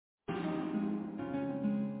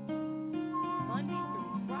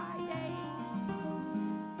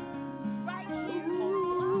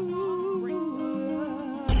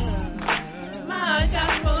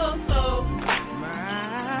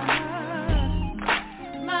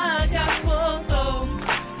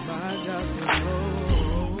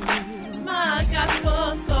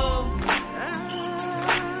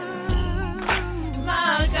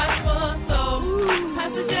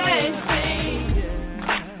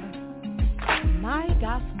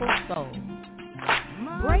gospel soul,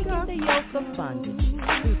 breaking the yoke of bondage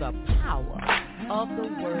through the power of the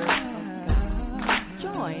Word of God.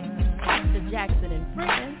 Join Pastor Jackson and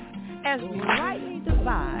friends as we rightly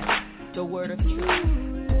divide the Word of truth.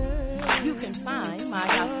 You can find My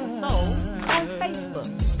Gospel Soul on Facebook,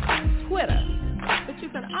 Twitter, but you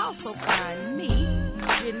can also find me,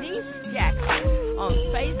 Jennice Jackson, on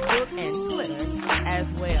Facebook and Twitter as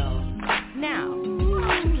well. Now,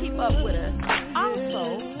 to keep up with us,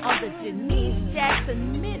 also on the Jennice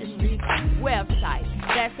Jackson Ministries website.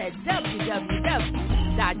 That's at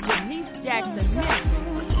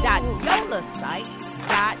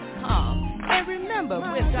www.jenicejacksonministries.yolasite.com. And remember,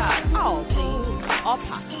 with God, all things are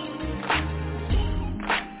possible.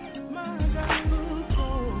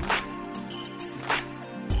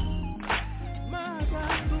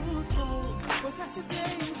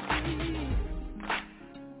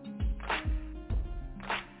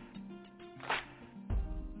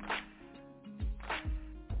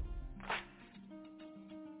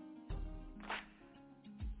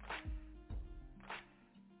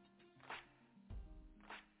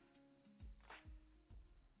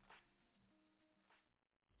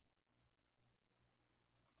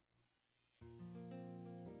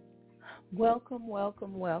 Welcome,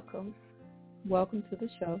 welcome, welcome. Welcome to the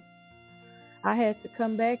show. I had to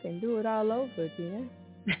come back and do it all over again.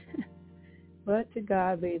 But to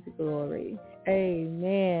God be the glory.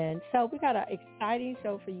 Amen. So we got an exciting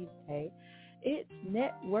show for you today. It's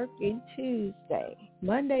Networking Tuesday.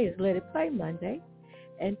 Monday is Let It Play Monday.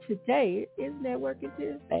 And today is Networking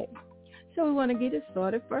Tuesday. So we want to get it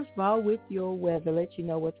started, first of all, with your weather, let you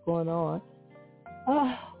know what's going on.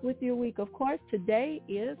 With your week, of course, today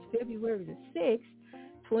is February the 6th,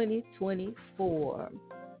 2024.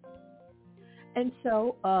 And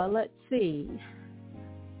so, let's see.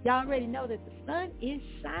 Y'all already know that the sun is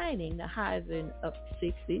shining. The highs in up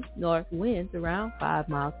 60s, north winds around 5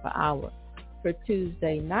 miles per hour. For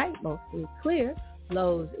Tuesday night, mostly clear,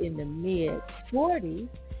 lows in the mid-40s,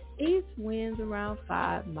 east winds around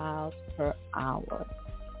 5 miles per hour.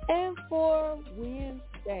 And for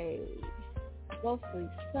Wednesday, mostly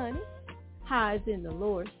sunny, highs in the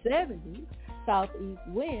lower 70s, southeast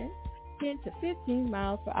winds 10 to 15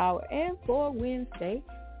 miles per hour. And for Wednesday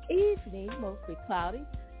evening, mostly cloudy,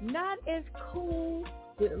 not as cool,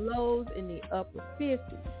 with lows in the upper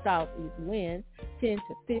 50s, southeast winds 10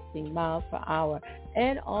 to 15 miles per hour.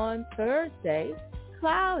 And on Thursday,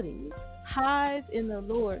 cloudy, highs in the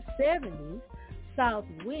lower 70s, south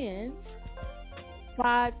winds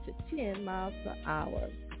 5 to 10 miles per hour.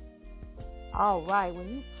 All right, when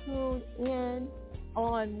you tune in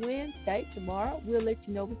on Wednesday, tomorrow, we'll let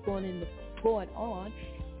you know what's going on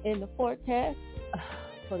in the forecast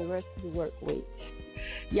for the rest of the work week.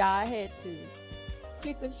 Y'all had to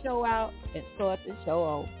kick the show out and start the show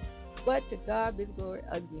on. But to God be the glory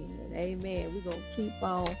again. Amen. We're going to keep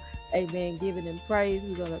on, amen, giving him praise.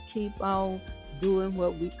 We're going to keep on doing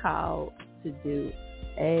what we call to do.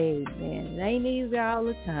 Amen. It ain't easy all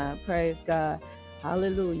the time. Praise God.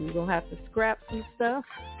 Hallelujah. You're going to have to scrap some stuff.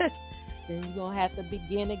 Then you're going to have to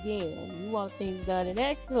begin again. You want things done in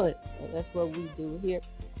excellence. And that's what we do here.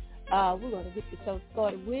 We're going to get the show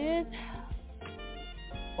started with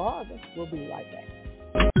Father. We'll be right back.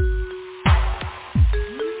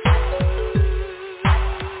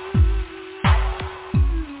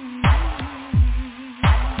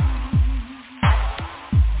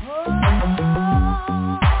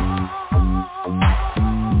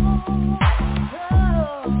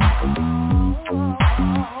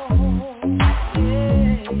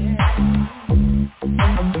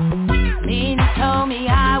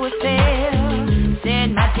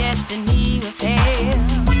 Destiny was hell.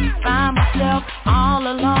 Found myself all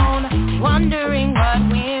alone, wondering what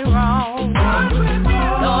went wrong.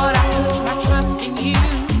 Lord, I put my trust in you.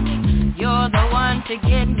 You're the one to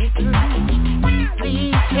get me through.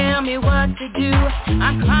 Please tell me what to do.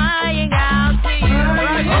 I'm crying out to you.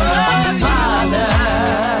 Oh, Father,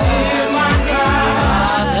 hear my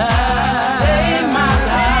cry. Save my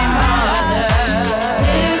life.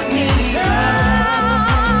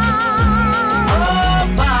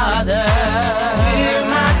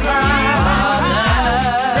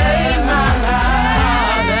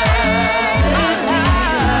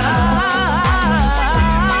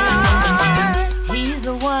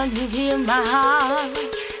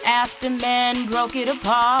 The man broke it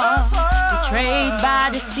apart, betrayed by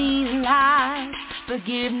deceit and lies.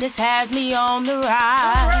 Forgiveness has me on the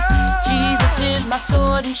rise. Jesus is my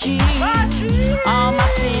sword and shield. All my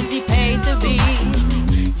sins he paid the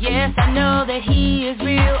bill. Yes, I know that he is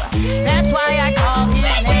real. That's why I call his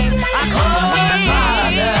name. I call him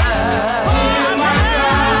Father.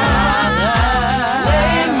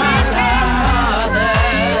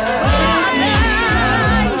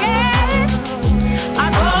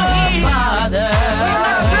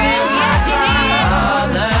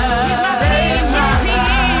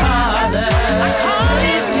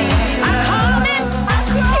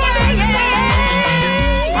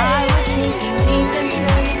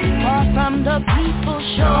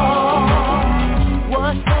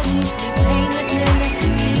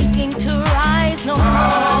 begging to rise no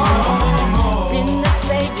more. Then the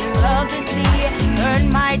Savior of the sea heard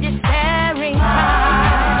my despairing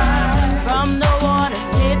cry. From the waters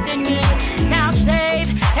lifted me, now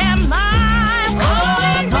saved am I.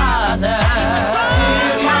 Oh, Father.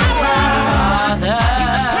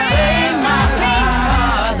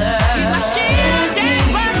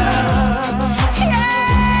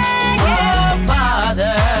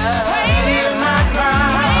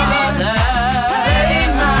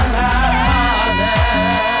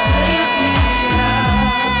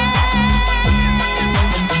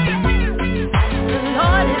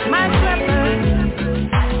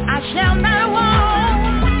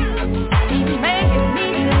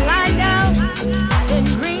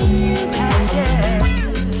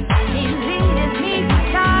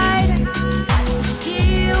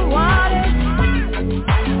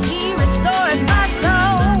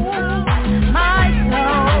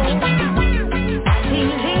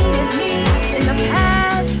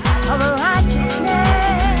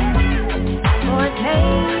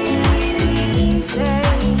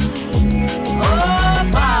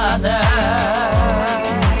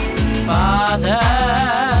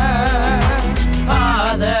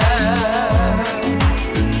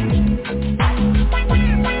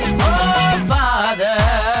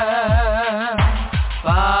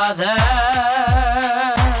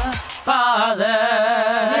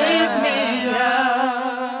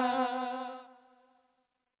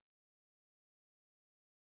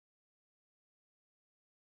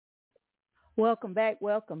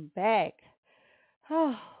 Welcome back.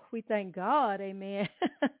 Oh, we thank God, amen,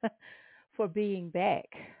 for being back.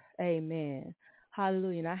 Amen.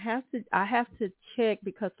 Hallelujah. And I have to check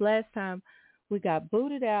because last time we got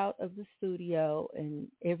booted out of the studio and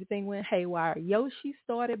everything went haywire. Yoshi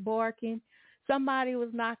started barking. Somebody was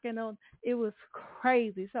knocking on. It was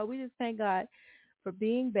crazy. So we just thank God for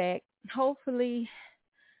being back. Hopefully,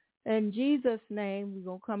 in Jesus' name, we're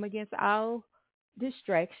going to come against all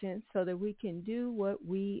distractions so that we can do what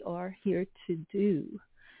we are here to do,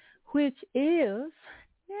 which is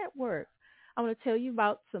network. I want to tell you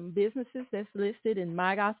about some businesses that's listed in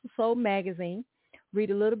My Gospel Soul magazine.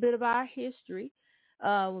 Read a little bit of our history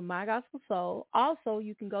with My Gospel Soul. Also,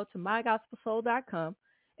 you can go to mygospelsoul.com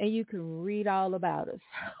and you can read all about us.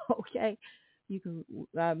 Okay?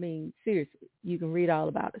 Seriously, you can read all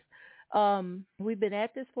about us. We've been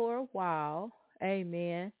at this for a while.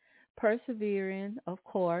 Amen. Persevering, of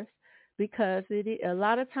course, because a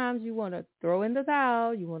lot of times you want to throw in the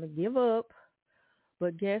towel, you want to give up,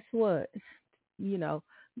 but guess what?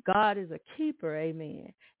 God is a keeper,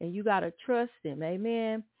 amen, and you got to trust him,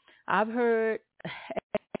 amen. I've heard a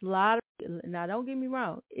lot of, now don't get me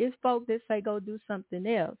wrong, it's folks that say go do something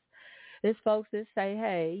else. It's folks that say,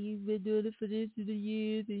 hey, you've been doing it for this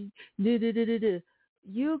years,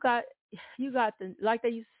 you got to, like they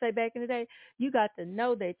used to say back in the day, you got to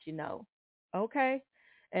know that you know, okay?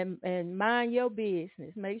 And mind your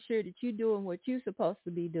business. Make sure that you're doing what you're supposed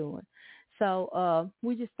to be doing. So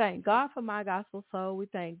we just thank God for My Gospel Soul. We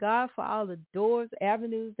thank God for all the doors,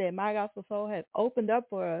 avenues that My Gospel Soul has opened up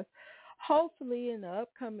for us. Hopefully in the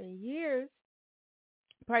upcoming years,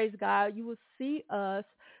 praise God, you will see us,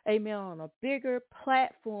 amen, on a bigger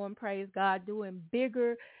platform, praise God, doing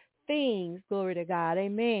bigger things, glory to God,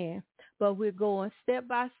 amen. But we're going step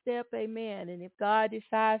by step, amen. And if God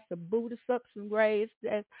decides to boot us up some graves,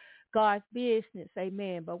 that's God's business,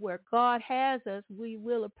 amen. But where God has us, we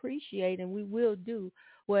will appreciate and we will do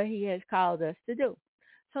what he has called us to do.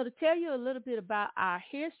 So to tell you a little bit about our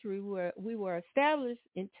history, we were established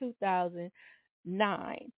in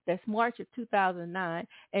 2009. That's March of 2009.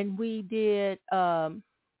 And we did,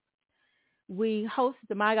 we hosted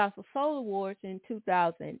the My Gospel Soul Awards in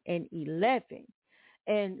 2011.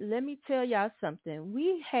 And let me tell y'all something.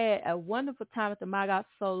 We had a wonderful time at the My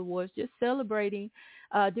Gospel Soul Awards, just celebrating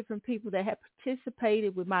different people that had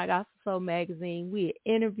participated with My Gospel Soul magazine. We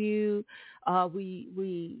interviewed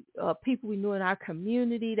people we knew in our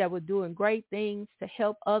community that were doing great things to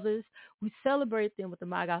help others. We celebrated them with the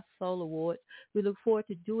My Gospel Soul Awards. We look forward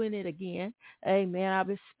to doing it again. Amen. I've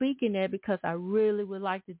been speaking there because I really would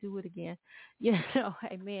like to do it again.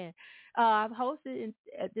 Amen. I've hosted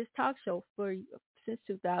this talk show since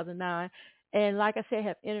 2009. And like I said,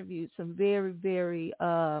 have interviewed some very, very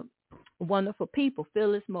wonderful people.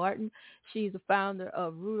 Phyllis Martin, she's the founder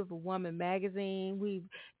of Root of a Woman magazine. We've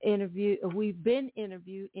been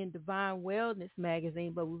interviewed in Divine Wellness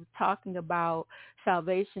magazine, but we were talking about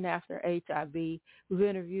salvation after HIV. We've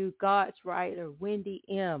interviewed God's writer, Wendy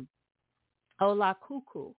M. Ola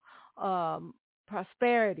Kuku,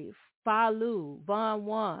 prosperity, Falu, Von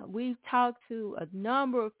Juan. We've talked to a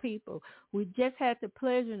number of people. We just had the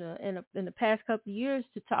pleasure in the past couple of years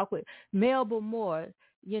to talk with Melba Moore,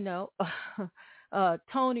 you know,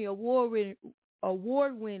 Tony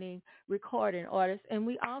award-winning recording artist. And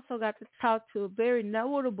we also got to talk to a very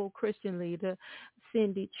notable Christian leader,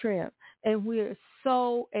 Cindy Trimp. And we're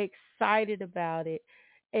so excited about it.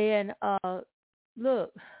 And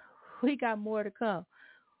look, we got more to come,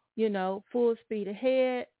 full speed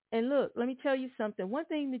ahead. And look, let me tell you something. One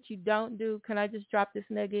thing that you don't do, can I just drop this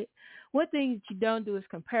nugget? One thing that you don't do is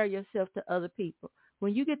compare yourself to other people.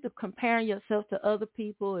 When you get to comparing yourself to other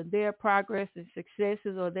people and their progress and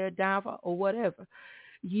successes or their downfall or whatever,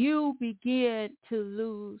 you begin to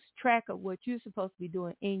lose track of what you're supposed to be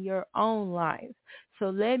doing in your own life. So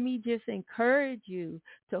let me just encourage you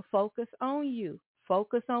to focus on you.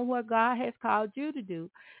 Focus on what God has called you to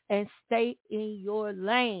do and stay in your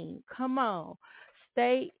lane. Come on.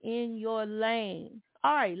 Stay in your lane.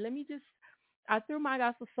 All right, I threw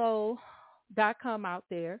mygospelsoul.com out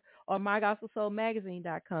there or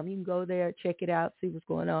mygospelsoulmagazine.com. You can go there, check it out, see what's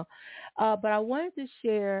going on. But I wanted to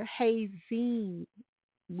share Hazine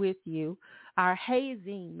with you, our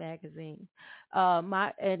Hazine magazine.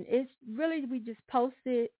 And it's really, we just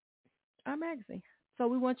posted our magazine. So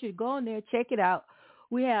we want you to go on there, check it out.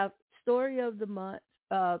 We have Story of the Month.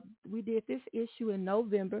 We did this issue in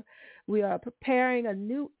November. We are preparing a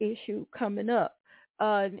new issue coming up.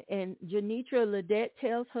 And Janitra Ledette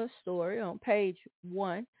tells her story on page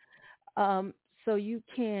 1. So you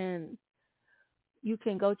can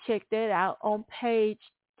go check that out. On page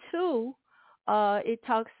 2, it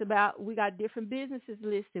talks about, we got different businesses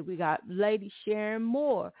listed. We got Lady Sharon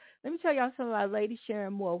Moore. Let me tell y'all something about Lady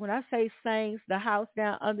Sharon Moore. When I say sings the house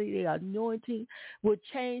down under the anointing, will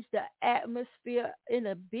change the atmosphere in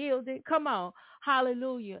a building. Come on.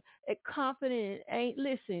 Hallelujah. And confident,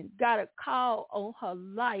 got a call on her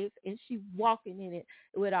life, and she's walking in it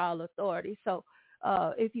with all authority. So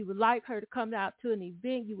if you would like her to come out to an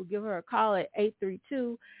event, you will give her a call at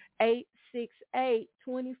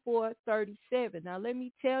 832-868-2437. Now, let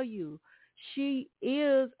me tell you, she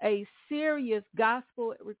is a serious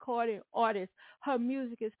gospel recording artist. Her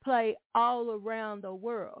music is played all around the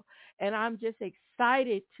world. And I'm just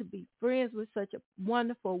excited to be friends with such a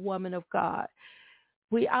wonderful woman of God.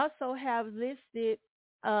 We also have listed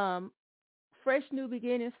Fresh New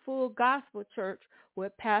Beginnings Full Gospel Church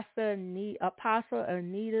with Apostle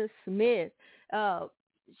Anita Smith.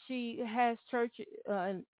 She has church,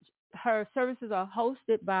 her services are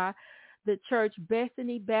hosted by the church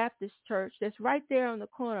Bethany Baptist Church. That's right there on the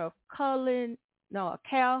corner of Calhoun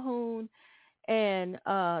and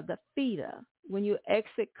the Theta. When you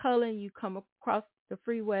exit Cullen, you come across the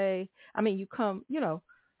freeway.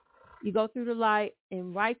 You go through the light,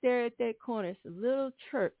 and right there at that corner, it's a little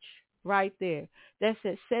church right there. That's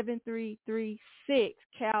at 7336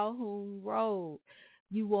 Calhoun Road.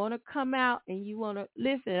 You want to come out and you want to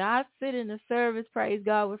listen. I sit in the service, praise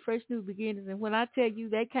God, with Fresh New Beginnings. And when I tell you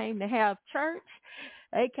they came to have church,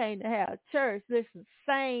 listen,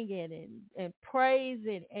 singing and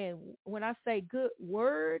praising. And when I say good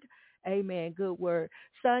word, amen, good word.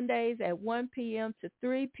 Sundays at 1 p.m. to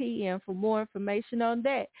 3 p.m. For more information on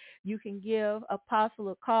that, you can give Apostle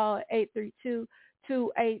a call at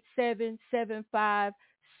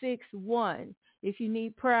 832-287-7561. If you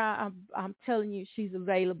need prayer, I'm telling you, she's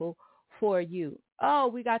available for you.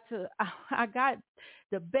 Oh, I got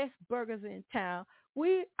the best burgers in town.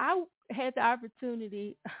 I had the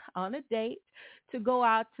opportunity on a date to go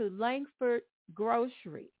out to Langford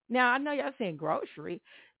Grocery. Now, I know y'all saying grocery.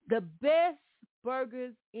 The best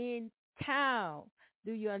burgers in town.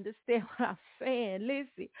 Do you understand what I'm saying?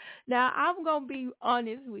 Listen, now I'm going to be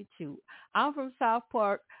honest with you. I'm from South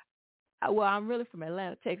Park. Well, I'm really from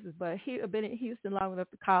Atlanta, Texas, but I've been in Houston long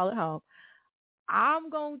enough to call it home.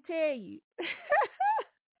 I'm going to tell you.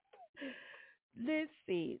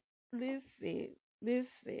 Listen.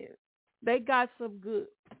 They got some good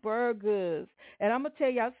burgers. And I'm going to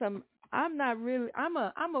tell y'all something. I'm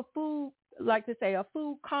a food, like to say, a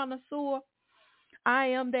food connoisseur. I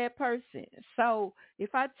am that person. So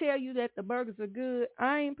if I tell you that the burgers are good,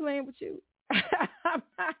 I ain't playing with you.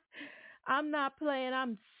 I'm not playing.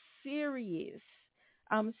 I'm serious.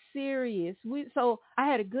 So I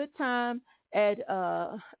had a good time at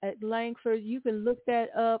Langford. You can look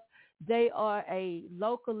that up. They are a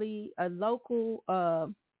local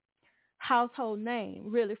household name,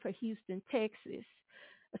 really, for Houston, Texas.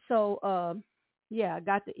 So I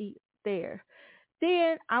got to eat there.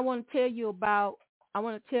 Then I want to tell you about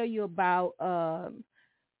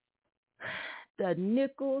the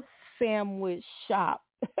Nickel Sandwich Shop.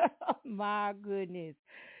 My goodness.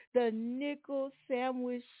 The nickel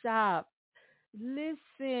sandwich shop.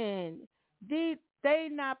 Listen, they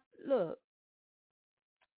not look.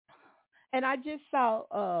 And I just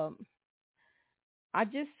saw I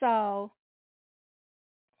just saw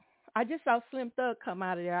Slim Thug come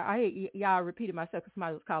out of there. Y'all repeated myself because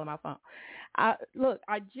somebody was calling my phone. I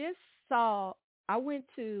just saw. I went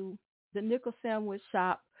to the nickel sandwich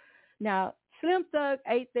shop. Now Slim Thug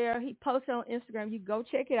ate there. He posted on Instagram. You go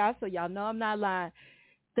check it out so y'all know I'm not lying.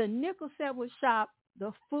 The nickel sandwich shop.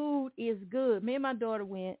 The food is good. Me and my daughter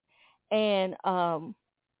went, and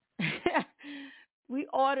we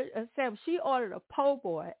ordered a sandwich. She ordered a po'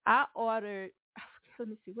 boy. I ordered. Let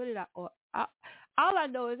me see. What did I order? All I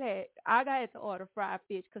know is I had to order fried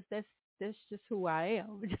fish because that's just who I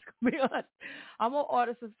am. I'm just gonna be honest. I'm gonna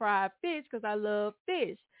order some fried fish because I love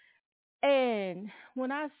fish. And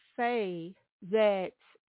when I say that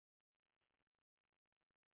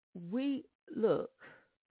we look,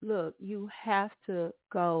 you have to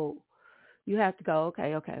go. You have to go.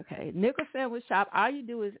 Okay. Nickel sandwich shop. All you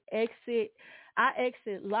do is exit. I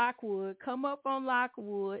exit Lockwood. Come up on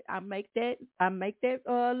Lockwood. I make that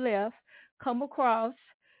left. Come across.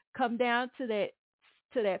 Come down to that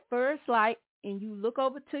first light, and you look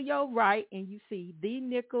over to your right, and you see the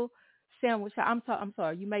nickel sandwich shop. I'm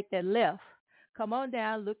sorry. You make that left. Come on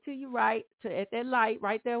down. Look to your right at that light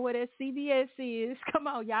right there where that CVS is. Come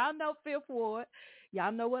on, y'all know Fifth Ward.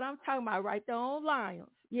 Y'all know what I'm talking about right there on Lions.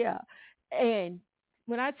 Yeah. And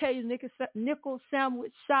when I tell you nickel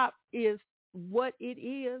sandwich shop is what it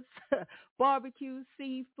is, barbecue,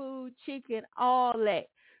 seafood, chicken, all that.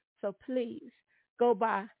 So please go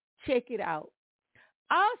by, check it out.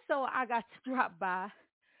 Also, I got to drop by.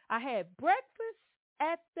 I had breakfast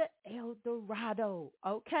at the El Dorado,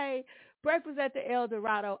 okay? Breakfast at the El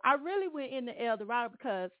Dorado. I really went in the El Dorado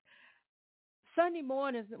because Sunday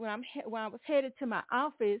mornings when I was headed to my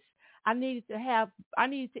office, I needed to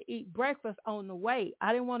eat breakfast on the way.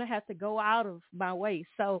 I didn't want to have to go out of my way.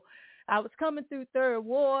 So I was coming through Third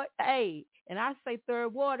Ward, and I say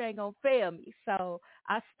Third Ward ain't gonna fail me. So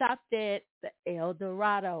I stopped at the El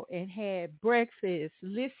Dorado and had breakfast.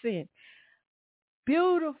 Listen,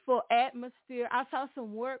 beautiful atmosphere. I saw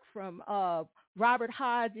some work from Robert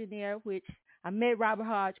Hodge in there, which I met Robert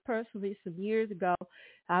Hodge personally some years ago.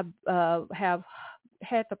 I have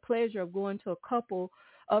had the pleasure of going to a couple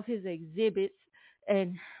of his exhibits,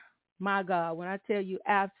 and my God, when I tell you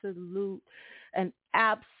an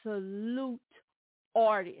absolute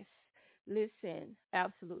artist, listen,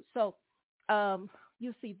 absolute. So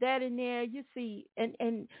you see that in there. You see,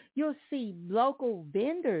 and you'll see local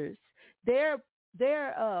vendors. Their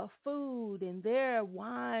food and their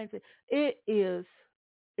wines.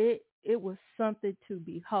 It was something to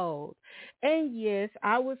behold. And yes,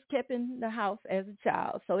 I was kept in the house as a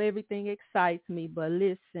child, so everything excites me. But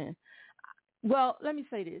listen, well, let me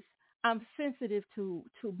say this. I'm sensitive to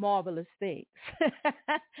marvelous things.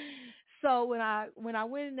 So when I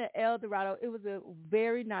went into El Dorado, it was a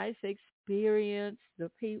very nice experience. The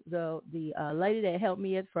lady that helped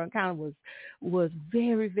me at the front counter was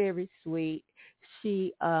very, very sweet.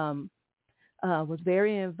 She was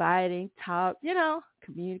very inviting, talked,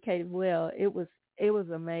 communicated well. It was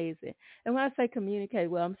amazing. And when I say communicate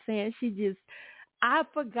well, I'm saying I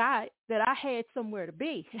forgot that I had somewhere to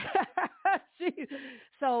be.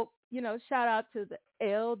 So, shout out to the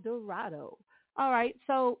El Dorado. All right.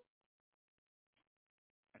 So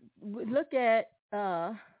look at,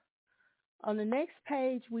 on the next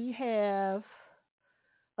page, we have,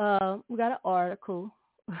 we got an article.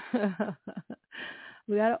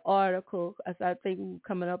 We got an article, as I think we're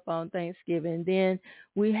coming up on Thanksgiving. Then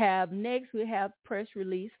we have press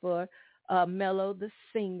release for Mello the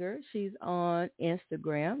singer. She's on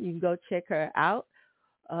Instagram. You can go check her out.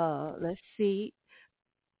 Let's see.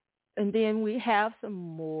 And then we have some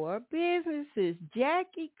more businesses.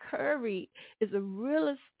 Jackie Curry is a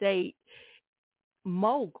real estate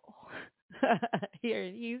mogul here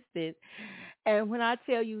in Houston. And when I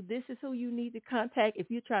tell you this is who you need to contact if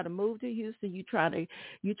you're trying to move to Houston, you're trying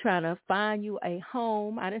to find you a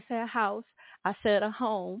home. I didn't say a house. I said a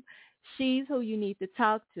home. She's who you need to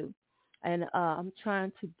talk to. And I'm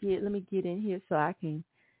trying to let me get in here so I can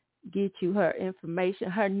get you her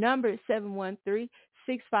information. Her number is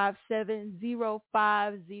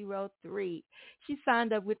 713-657-0503. She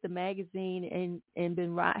signed up with the magazine and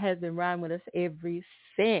has been riding with us ever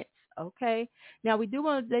since. Okay. Now we do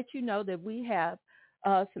want to let you know that we have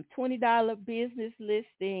some $20 business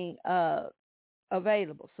listing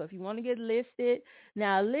available. So if you want to get listed,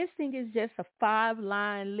 now a listing is just a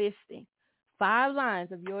 5-line listing. 5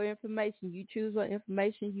 lines of your information. You choose what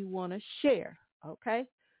information you want to share. Okay.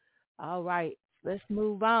 All right. Let's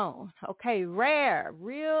move on. Okay, Rare,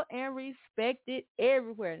 real and respected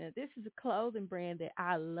everywhere. Now, this is a clothing brand that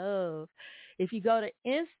I love. If you go to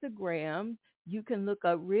Instagram, you can look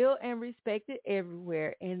up real and respected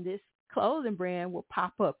everywhere, and this clothing brand will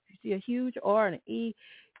pop up. You see a huge R and an E,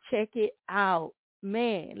 check it out.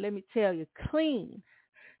 Man, let me tell you, clean.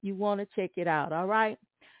 You want to check it out, all right?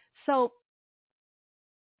 So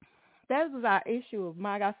that was our issue of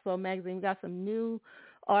My Gospel Magazine. We got some new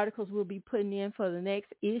articles we'll be putting in for the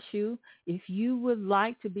next issue. If you would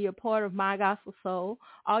like to be a part of My Gospel Soul,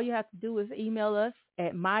 all you have to do is email us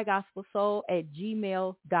at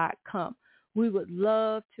mygospelsoul@gmail.com. We would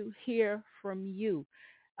love to hear from you.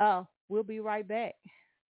 We'll be right back.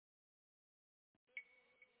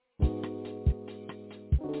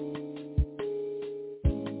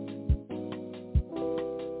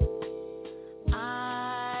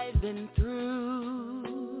 I've been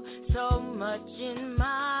through so much in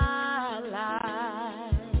my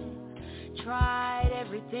life, tried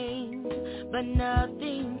everything, but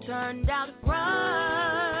nothing turned out right.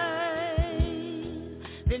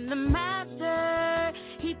 Then the master,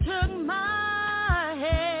 he took my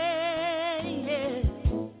hand, yeah.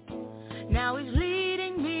 Now he's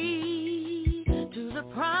leading me to the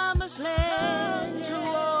promised land.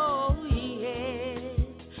 Oh, yes,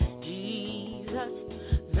 Jesus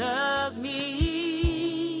loves me.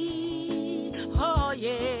 Oh,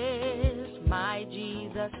 yes, my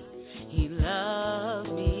Jesus, he loves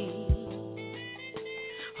me.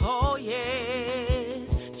 Oh, yes,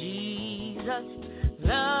 Jesus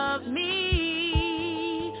loves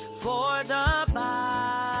me, for the Bible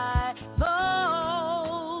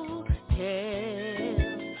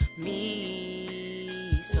tells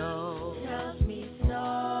me so. Tells me so.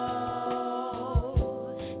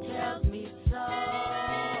 Tells me so.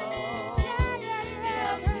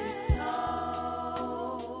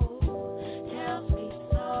 Tells me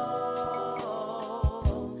so.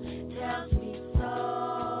 Tells me so.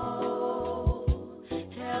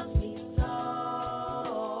 Tells me so.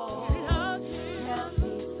 Tells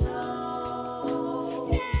me so.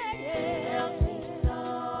 Tells me so.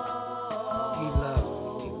 He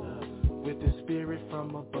loves me with the Spirit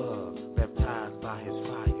from above, baptized by his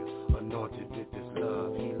fire, anointed with his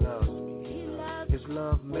love. He loves me. His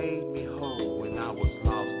love made me whole when I was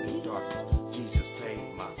lost in darkness. Jesus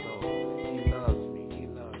saved my soul. He loves me.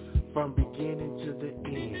 From beginning to the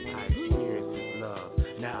end, I experienced his love.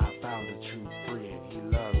 Now I found a true friend. He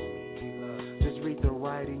loves me. Just read the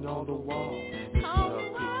writing on the wall. His love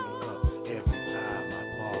picks me up every time I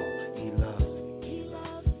fall. He loves me. He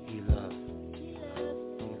loves me. He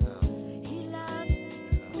loves me.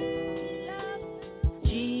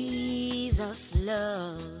 Jesus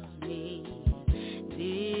loves me,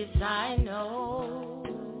 this I know,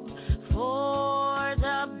 for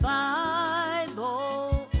the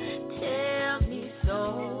Bible tells me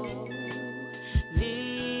so.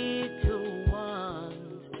 Little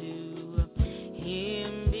ones to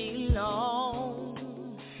him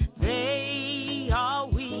belong. They are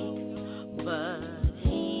weak, but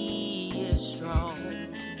he is strong.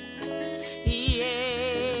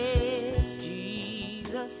 Yes,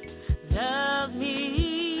 Jesus loves me.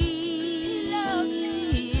 Yes,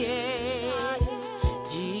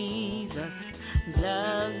 Jesus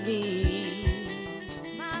loves me.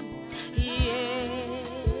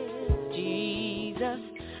 Yes, Jesus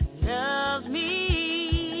loves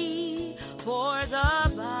me, for the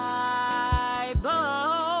Bible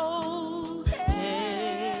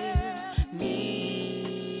tells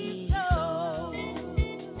me so.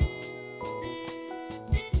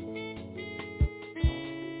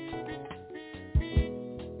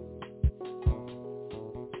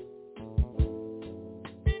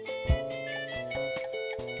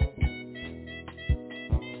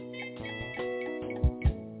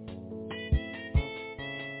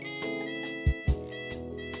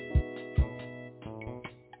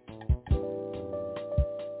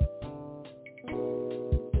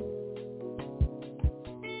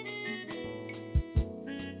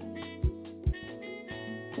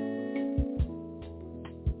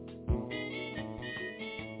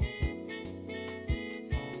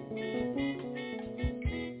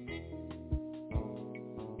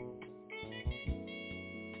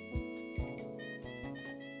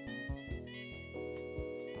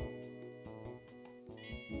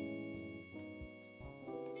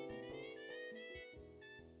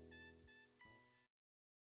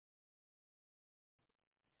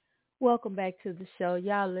 Welcome back to the show.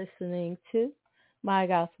 Y'all listening to My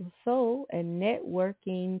Gospel Soul and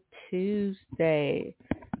Networking Tuesday.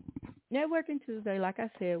 Networking Tuesday, like I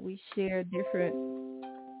said, we share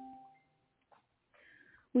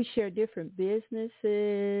We share different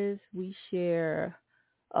businesses. We share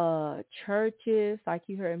churches, like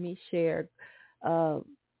you heard me share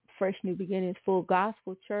Fresh New Beginnings Full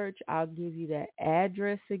Gospel Church. I'll give you that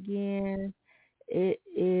address again. It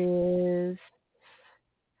is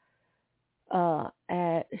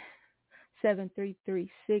at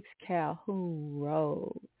 7336 Calhoun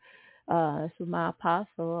Road. This is my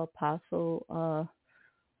Apostle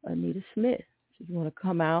Anita Smith. If you want to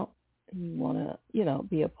come out and you want to,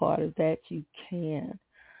 be a part of that, you can.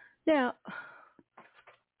 Now,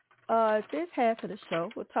 this half of the show,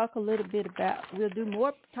 we'll talk a little bit about,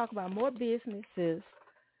 talk about more businesses,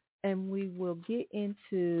 and we will get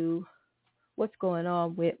into what's going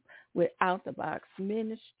on with Out the Box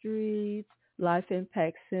Ministries, Life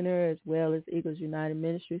Impact Center, as well as Eagles United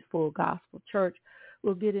Ministries, Full Gospel Church.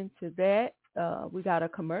 We'll get into that. We got a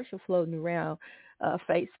commercial floating around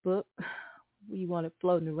Facebook. We want it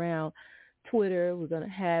floating around Twitter. We're going to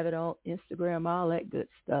have it on Instagram, all that good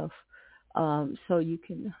stuff. So you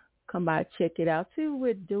can come by, check it out, see what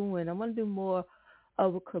we're doing. I want to do more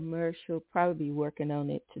of a commercial, probably be working on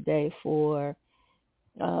it today for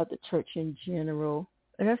the church in general.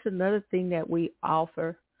 And that's another thing that we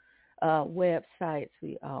offer, websites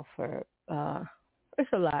we offer.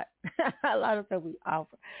 It's a lot, a lot of stuff we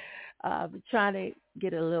offer. We're trying to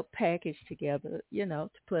get a little package together, to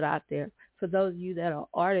put out there. For those of you that are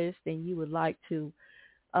artists and you would like to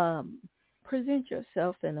present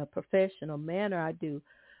yourself in a professional manner, I do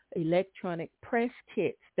electronic press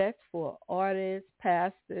kits. That's for artists,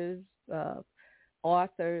 pastors,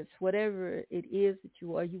 authors, whatever it is that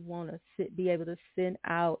you are. You want to be able to send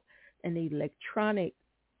out an electronic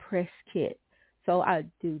press kit. So I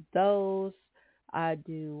do those. I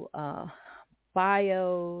do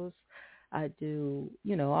bios. I do,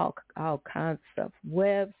 all kinds of stuff,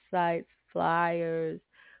 websites, flyers,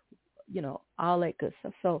 all that good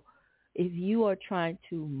stuff. So if you are trying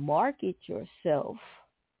to market yourself,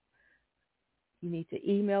 you need to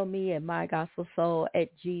email me at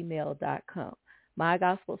mygospelsoul@gmail.com. My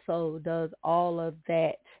Gospel Soul does all of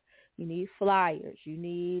that. You need flyers. You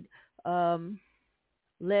need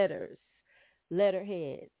letters,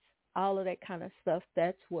 letterheads, all of that kind of stuff.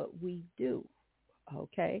 That's what we do,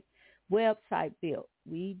 okay? Website built.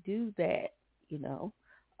 We do that,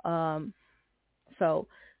 So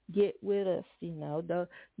get with us,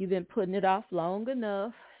 you've been putting it off long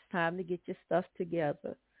enough. It's time to get your stuff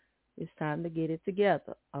together. It's time to get it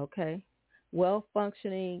together, okay?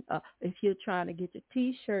 Well-functioning, if you're trying to get your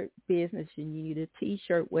T-shirt business, you need a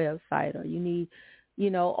T-shirt website, or you need,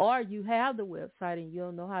 or you have the website and you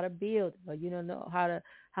don't know how to build it, or you don't know how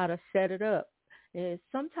to set it up. And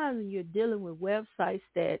sometimes when you're dealing with websites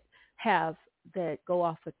that go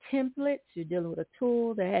off of templates, you're dealing with a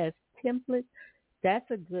tool that has templates, that's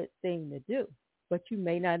a good thing to do. But you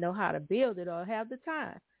may not know how to build it or have the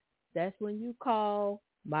time. That's when you call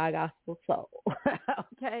My Gospel Soul,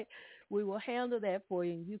 okay? We will handle that for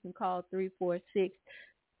you. You can call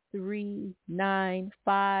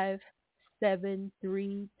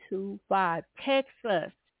 346-395-7325. Text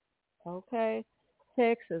us, okay?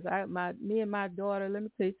 Text us. Me and my daughter, let me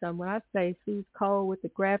tell you something. When I say she's cold with the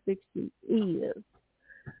graphics, she is.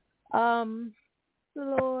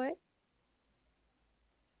 Lloyd.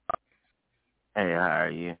 Hey, how are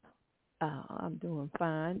you? Oh, I'm doing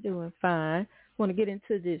fine. Want to get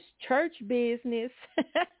into this church business.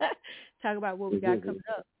 Talk about what we got coming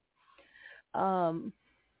up.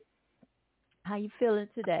 How you feeling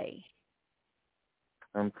today?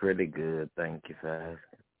 I'm pretty good. Thank you for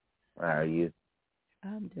asking. How are you?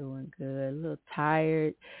 I'm doing good. A little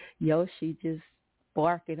tired. Yoshi just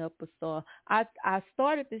barking up a storm. I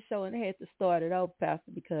started the show and had to start it over,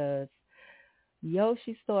 Pastor, because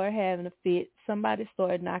Yoshi started having a fit. Somebody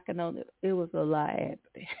started knocking on it. It was a lot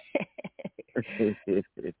happening.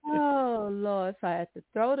 Oh, Lord. So I had to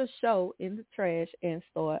throw the show in the trash and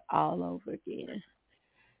start all over again.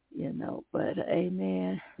 But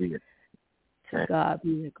amen. Yeah. To God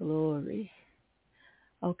be the glory.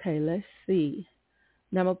 Okay, let's see.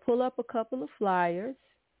 Now I'm going to pull up a couple of flyers.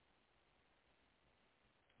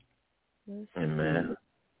 Amen.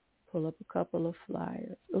 Pull up a couple of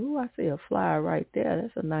flyers. Ooh, I see a flyer right there.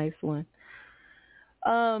 That's a nice one.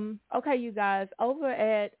 Okay, you guys, over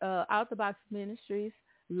at Out the Box Ministries,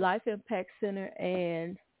 Life Impact Center,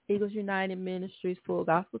 and Eagles United Ministries Full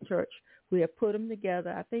Gospel Church, we have put them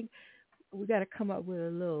together. I think we got to come up with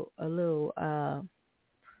a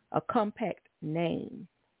compact name.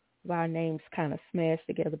 Our names kind of smashed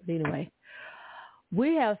together, but anyway,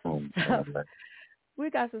 we have some stuff.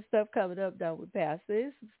 We got some stuff coming up, don't we, Pastor?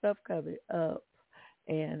 There's some stuff coming up,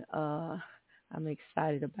 and I'm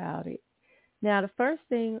excited about it. Now, the first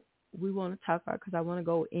thing we want to talk about, because I want to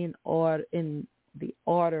go in the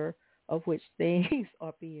order of which things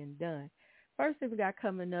are being done. First thing we got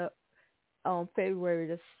coming up on February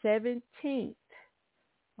the 17th.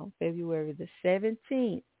 On February the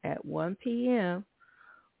 17th at 1 p.m.,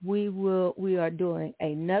 we are doing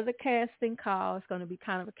another casting call. It's going to be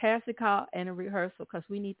kind of a casting call and a rehearsal because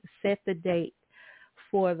we need to set the date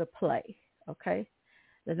for the play, okay?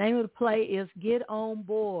 The name of the play is Get On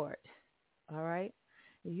Board, all right?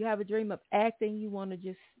 If you have a dream of acting, you want to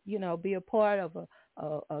just, be a part of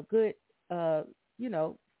a good,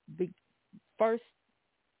 first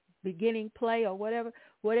beginning play or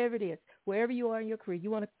whatever it is, wherever you are in your career,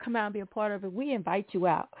 you want to come out and be a part of it, we invite you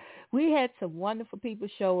out. We had some wonderful people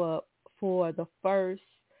show up for the first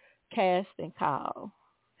casting call.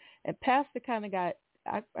 And Pastor kind of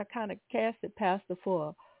I kind of casted Pastor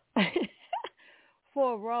for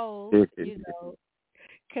for a role,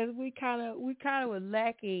 because we kind of were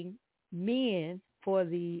lacking men for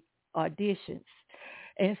the auditions.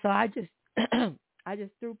 And so I just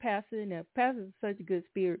threw Pastor in there. Pastor's such a good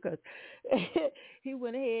spirit because he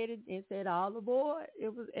went ahead and said all aboard.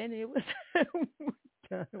 It was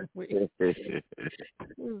done with. It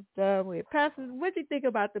was done with. Pastor, what do you think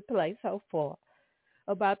about the play so far?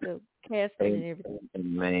 About the casting and everything?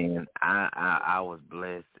 Man, I was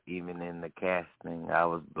blessed even in the casting. I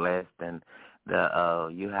was blessed, and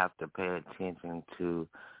you have to pay attention to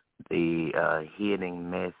the hidden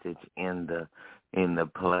message in the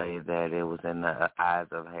play, that it was in the eyes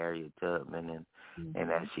of Harriet Tubman, and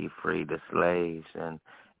that she freed the slaves,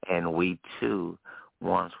 and we too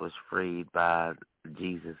once was freed by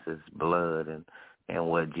Jesus's blood and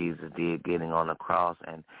what Jesus did getting on the cross,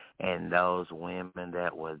 and those women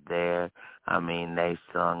that were there, I mean, they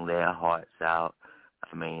sung their hearts out.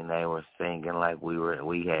 I mean, they were singing like we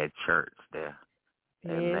had church there.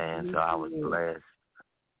 Amen. So I was blessed.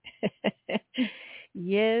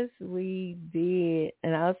 Yes, we did.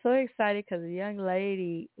 And I was so excited because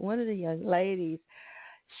one of the young ladies,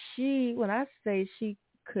 when I say she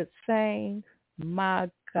could sing, my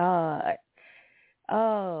God.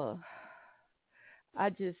 Oh,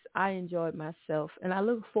 I enjoyed myself. And I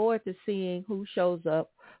look forward to seeing who shows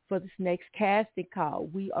up for this next casting call.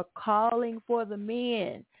 We are calling for the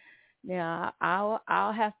men. Now,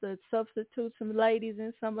 I'll have to substitute some ladies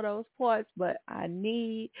in some of those parts, but I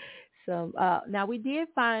need some. Now, we did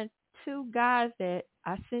find two guys that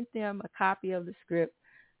I sent them a copy of the script,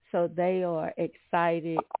 so they are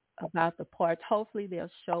excited about the parts. Hopefully, they'll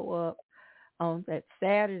show up on that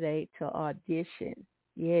Saturday to audition.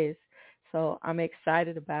 Yes, so I'm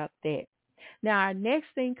excited about that. Now, our next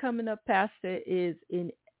thing coming up, Pastor, is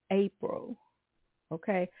in April,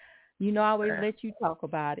 okay? I always let you talk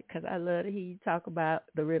about it because I love to hear you talk about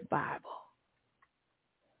the revival.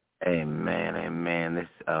 Amen, amen. This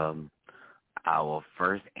our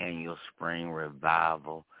first annual spring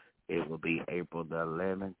revival. It will be April the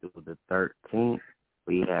 11th through the 13th.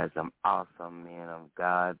 We have some awesome men of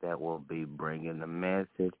God that will be bringing the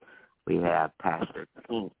message. We have Pastor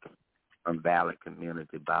Kink from Valley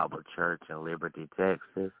Community Bible Church in Liberty,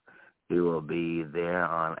 Texas. He will be there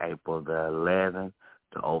on April the 11th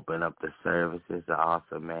to open up the services, the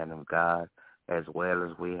awesome man of God, as well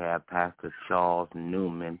as we have Pastor Charles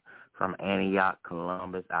Newman from Antioch,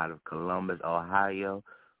 Columbus, out of Columbus, Ohio,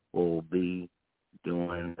 will be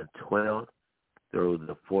doing the 12th through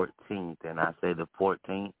the 14th. And I say the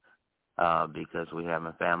 14th because we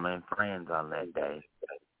having family and friends on that day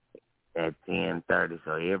at 10:30.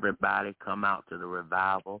 So everybody come out to the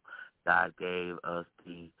revival. God gave us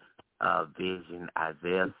the vision,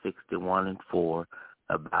 Isaiah 61:4,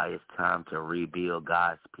 about it's time to rebuild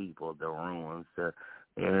God's people, the ruins,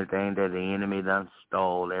 everything that the enemy done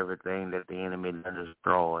stole, everything that the enemy done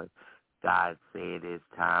destroyed. God said it's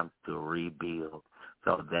time to rebuild.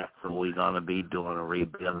 So that's what we're going to be doing,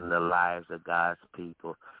 rebuilding the lives of God's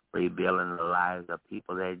people, rebuilding the lives of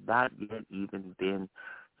people that have not yet even been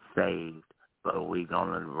saved. But we're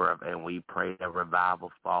going to, and we pray that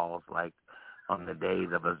revival falls like on the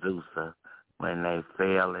days of Azusa, when they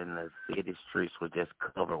fell and the city streets were just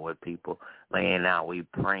covered with people laying out. We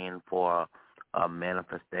praying for a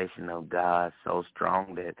manifestation of God so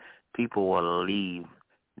strong that people will leave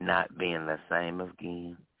not being the same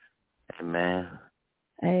again. Amen.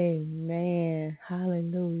 Amen.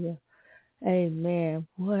 Hallelujah. Amen.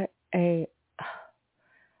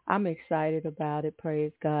 I'm excited about it.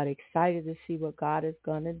 Praise God. Excited to see what God is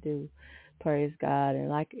going to do. Praise God.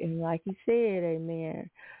 And like you said, amen.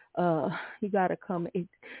 You got to come.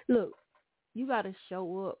 Look, you got to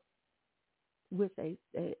show up with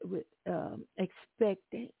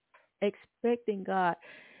expecting God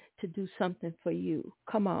to do something for you.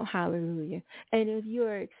 Come on, hallelujah. And if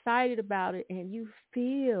you're excited about it and you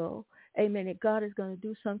feel, amen, that God is going to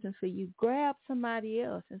do something for you, grab somebody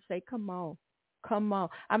else and say, come on, come on.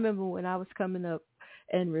 I remember when I was coming up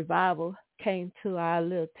and revival came to our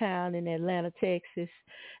little town in Atlanta, Texas,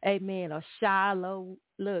 amen, or Shiloh.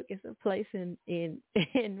 Look, it's a place in my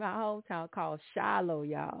hometown called Shiloh,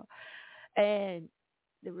 y'all. And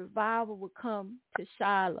the revival would come to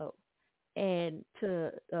Shiloh and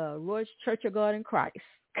to Roy's Church of God in Christ.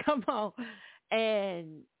 Come on.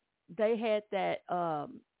 And they had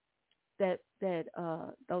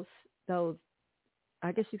those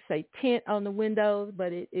I guess you could say tint on the windows,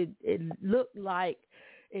 but it looked like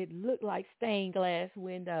stained glass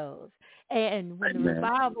windows. And when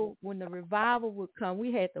the revival would come,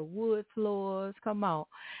 we had the wood floors, come on,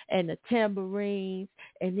 and the tambourines,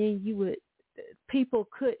 and then the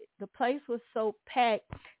place was so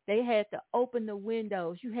packed, they had to open the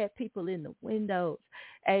windows. You had people in the windows,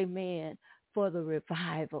 amen, for the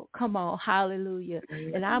revival. Come on, hallelujah.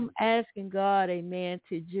 And I'm asking God, amen,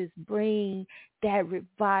 to just bring that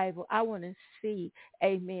revival. I want to see,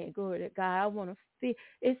 amen, glory to God. I want to see.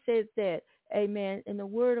 It says that, amen, in the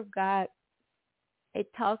word of God,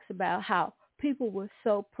 it talks about how people were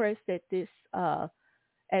so pressed at this, because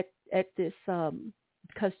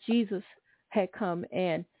Jesus had come,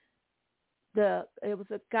 and it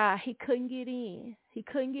was a guy, he couldn't get in.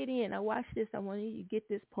 Now watch this, I want you to get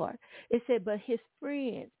this part. It said, but his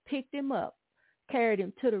friends picked him up, carried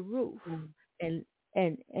him to the roof, and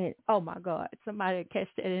oh my God, somebody will catch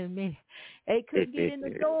that in a minute. They couldn't get in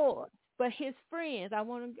the door. But his friends, I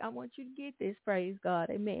want you to get this, praise God,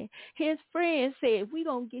 amen. His friends said, we're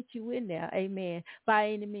going to get you in there, amen,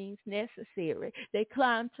 by any means necessary. They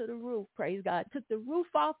climbed to the roof, praise God, took the roof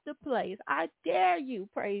off the place. I dare you,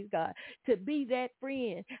 praise God, to be that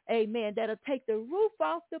friend, amen, that'll take the roof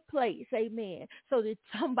off the place, amen, so that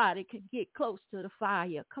somebody can get close to the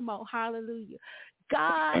fire. Come on, hallelujah.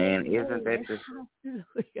 God, and hallelujah.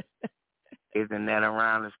 Isn't that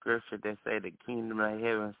around the scripture that say the kingdom of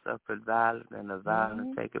heaven suffered violence and the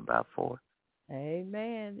violence take it by force?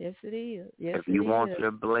 Amen. Yes, it is. Yes, if you want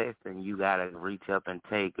your blessing, you got to reach up and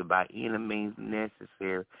take it by any means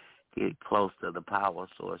necessary. Get close to the power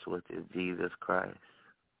source, which is Jesus Christ.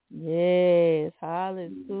 Yes.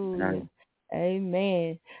 Hallelujah.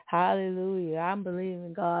 Amen. Hallelujah. I'm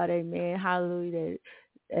believing God. Amen. Hallelujah.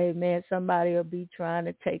 Amen. Somebody will be trying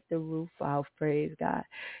to take the roof off. Praise God.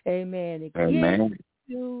 Amen. Get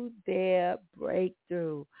to their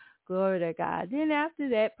breakthrough. Glory to God. Then after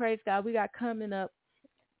that, praise God, we got coming up,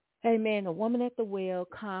 amen, the Woman at the Well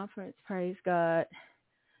conference. Praise God.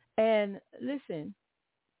 And listen,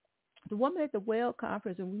 the Woman at the Well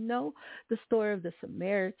conference, and we know the story of the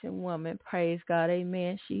Samaritan woman, praise God,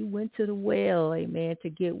 amen. She went to the well, amen, to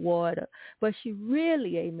get water. But she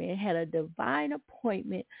really, amen, had a divine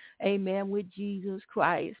appointment, amen, with Jesus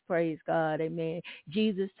Christ, praise God, amen.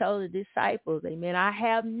 Jesus told the disciples, amen, I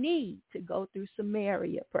have need to go through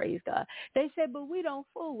Samaria, praise God. They said, but we don't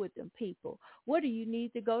fool with them people. What do you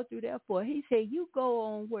need to go through there for? He said, you go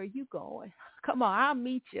on where you going. Come on, I'll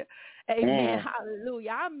meet you. Amen.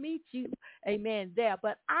 Hallelujah. I'll meet you. Amen. There.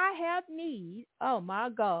 But I have need. Oh, my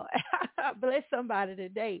God. Bless somebody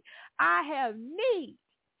today. I have need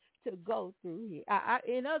to go through here.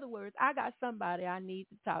 In other words, I got somebody I need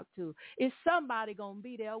to talk to. Is somebody going to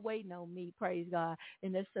be there waiting on me? Praise God.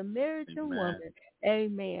 And the Samaritan woman,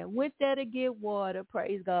 amen, went there to get water,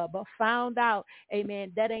 praise God, but found out,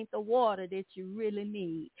 amen, that ain't the water that you really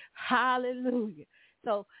need. Hallelujah.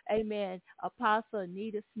 So, amen, Apostle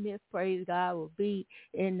Anita Smith, praise God, will be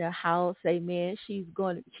in the house, amen. She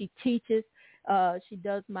teaches, she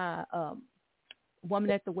does my Woman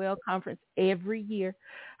at the Well conference every year.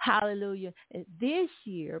 Hallelujah. And this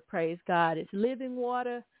year, praise God, it's Living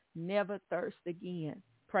Water, Never Thirst Again.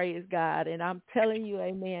 Praise God. And I'm telling you,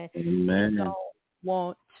 amen, you don't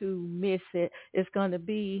want to miss it. It's going to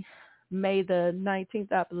be May the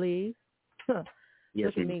 19th, I believe. Look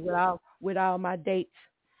at me with all my dates.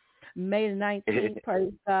 May the 19th,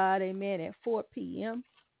 praise God, amen, at 4 p.m.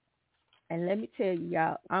 And let me tell you,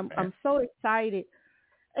 y'all, I'm so excited.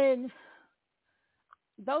 And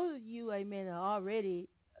those of you, amen,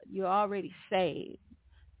 you're already saved.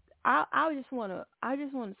 I just want to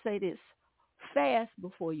say this: fast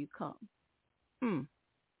before you come.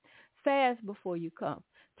 Fast before you come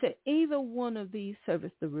to either one of these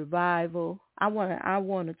services. The revival. I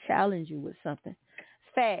want to challenge you with something.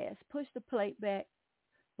 Fast. Push the plate back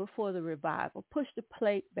before the revival. Push the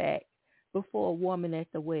plate back before a Woman at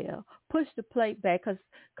the Well. Push the plate back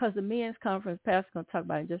because the men's conference, Pastor's going to talk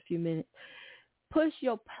about it in just a few minutes. push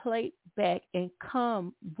your plate back and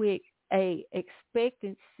come with a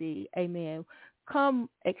expectancy, amen. Come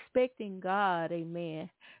expecting God, amen,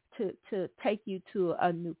 to take you to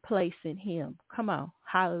a new place in him. Come on,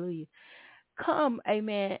 hallelujah. Come,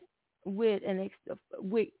 amen, with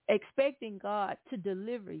expecting God to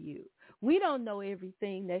deliver you. We don't know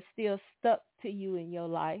everything that's still stuck to you in your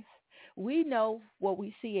life. We know what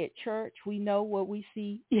we see at church. We know what we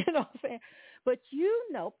see, you know what I'm saying? But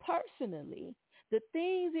you know personally the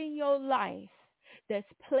things in your life that's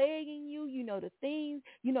plaguing you, you know, the things,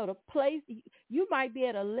 you know, the place, you might be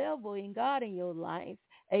at a level in God in your life,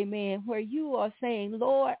 amen, where you are saying,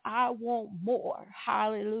 Lord, I want more.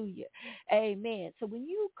 Hallelujah. Amen. So when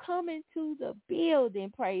you come into the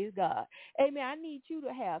building, praise God, amen, I need you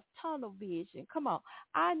to have tunnel vision. Come on.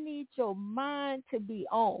 I need your mind to be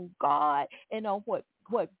on God and on what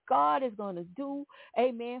God is going to do,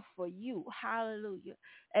 amen, for you. Hallelujah.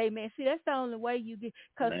 Amen. See, that's the only way you get,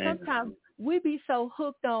 because sometimes we be so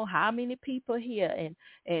hooked on how many people here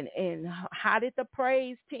and how did the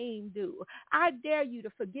praise team do. I dare you to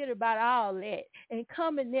forget about all that and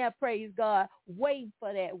come in there, praise God, waiting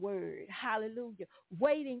for that word. Hallelujah.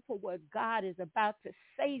 Waiting for what God is about to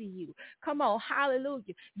say to you. Come on,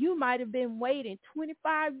 hallelujah. You might have been waiting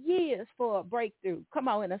 25 years for a breakthrough. Come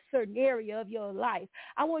on, in a certain area of your life.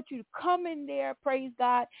 I want you to come in there, praise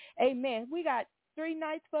God. Amen. We got 3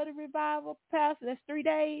 nights for the revival, Pastor. That's 3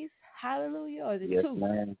 days. Hallelujah. Or is it yes, 2?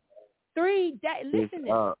 Ma'am. 3 days. Listen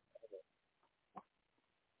to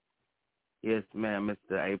Yes, ma'am. It's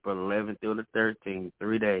the April 11th through the 13th,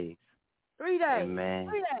 3 days. 3 days. Amen.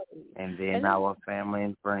 3 days. And then our family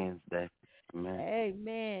and friends day. Amen.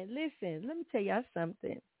 Amen. Listen, let me tell y'all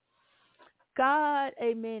something. God,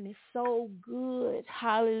 amen, is so good.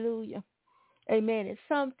 Hallelujah. Amen. And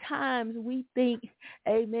sometimes we think,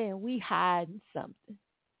 amen, we hiding something.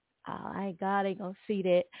 God ain't going to see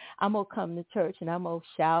that. I'm going to come to church and I'm going to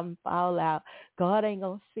shout and fall out. God ain't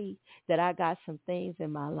going to see that I got some things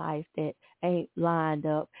in my life that ain't lined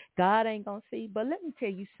up. God ain't going to see. But let me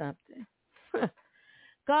tell you something.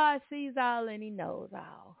 God sees all and he knows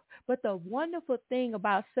all. But the wonderful thing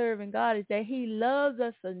about serving God is that he loves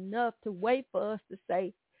us enough to wait for us to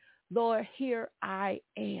say, Lord, here I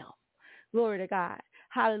am. Glory to God.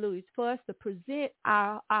 Hallelujah. It's for us to present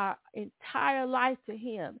our entire life to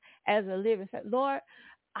him as a living sacrifice. Lord,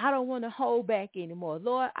 I don't want to hold back anymore.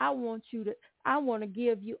 Lord, I want to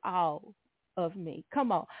give you all of me.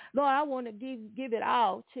 Come on. Lord, I want to give it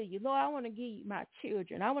all to you. Lord, I want to give you my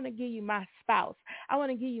children. I want to give you my spouse. I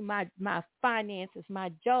want to give you my finances,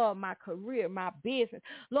 my job, my career, my business.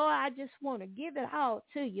 Lord, I just want to give it all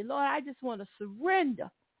to you. Lord, I just want to surrender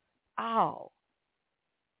all.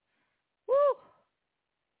 Woo!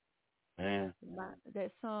 Man.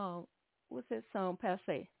 That song, what's that song,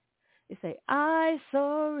 Pastor? It say, I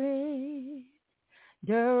surrender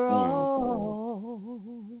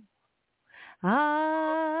all. I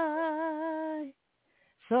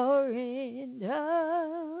surrender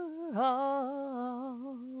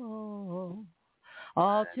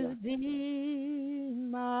all to thee,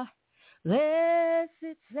 my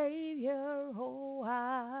blessed Savior. Oh,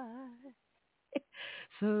 I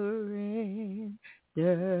surrender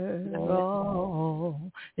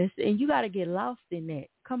all. And you got to get lost in that.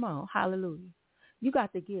 Come on, hallelujah. You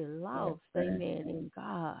got to get lost, amen, in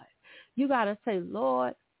God. You got to say,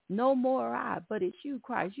 Lord, no more I, but it's you,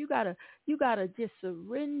 Christ. You gotta just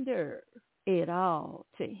surrender it all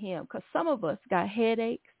to him. Because some of us got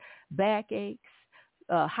headaches, backaches,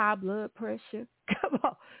 high blood pressure. Come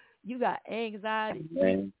on. You got anxiety,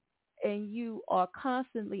 and you are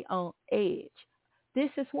constantly on edge.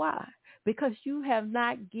 This is why. Because you have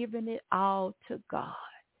not given it all to God.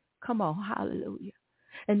 Come on, hallelujah.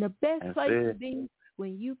 And the best place to be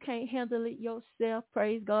when you can't handle it yourself,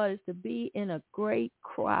 praise God, is to be in a great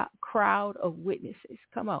crowd of witnesses.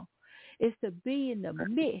 Come on. It's to be in the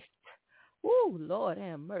midst. Oh, Lord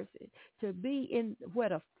have mercy. To be in where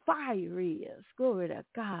the fire is. Glory to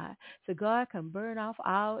God. So God can burn off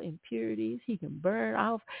all impurities. He can burn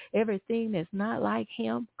off everything that's not like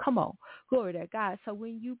him. Come on. Glory to God. So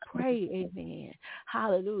when you pray, amen,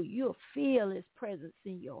 hallelujah, you'll feel his presence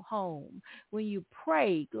in your home. When you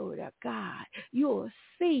pray, glory to God, you'll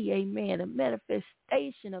see, amen, a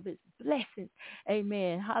manifestation of his blessings,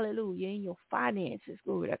 amen, hallelujah, in your finances,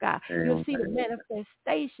 glory to God. You'll see the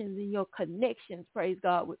manifestations in your connections, praise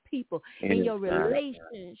God, with people in your God.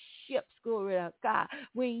 relationships, glory to God.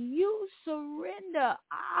 When you surrender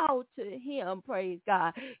all to him, praise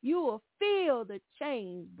God, you will feel the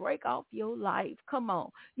chains break off your life. Come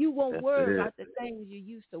on. You won't That's worry it. about the things you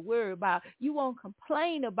used to worry about. You won't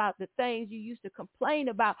complain about the things you used to complain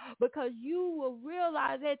about, because you will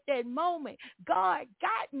realize at that moment, God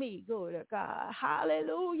got me. Glory to God.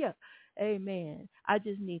 Hallelujah. Amen. I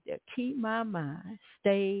just need to keep my mind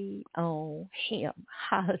stay on him.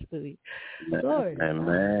 Hallelujah. Glory to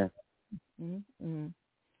Amen. God. Mm-mm.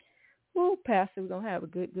 Well, Pastor, we're going to have a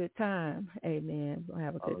good time. Amen. We're going to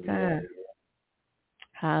have a good time.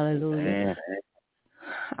 Hallelujah. Amen.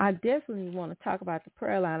 I definitely want to talk about the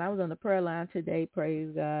prayer line. I was on the prayer line today,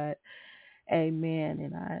 praise God. Amen.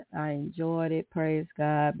 And I enjoyed it, praise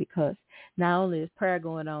God, because not only is prayer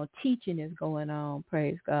going on, teaching is going on,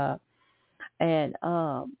 praise God. And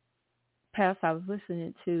Pastor, I was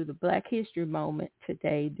listening to the Black History Moment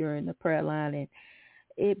today during the prayer line, and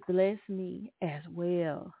it blessed me as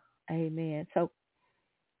well. Amen. So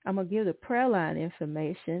I'm going to give the prayer line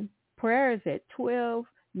information. Prayer is at 12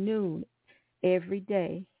 noon every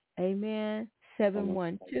day. Amen.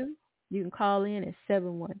 712. You can call in at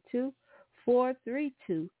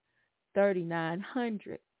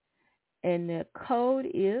 712-432-3900. And the code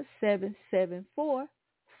is 503.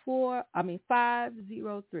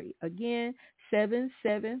 Again,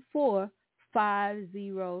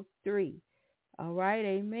 774-503. All right.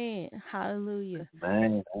 Amen. Hallelujah.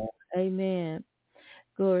 Amen. Amen.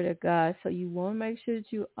 Glory to God. So you want to make sure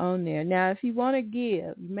that you're on there. Now, if you want to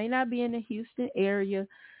give, you may not be in the Houston area,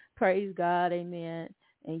 praise God, amen,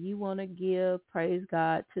 and you want to give, praise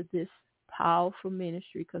God, to this powerful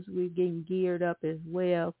ministry, because we're getting geared up as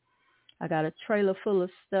well. I got a trailer full of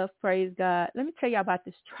stuff, praise God. Let me tell you about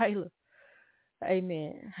this trailer.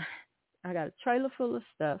 Amen. I got a trailer full of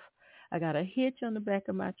stuff. I got a hitch on the back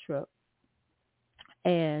of my truck.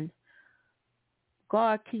 And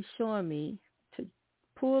God keeps showing me to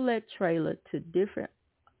pull that trailer to different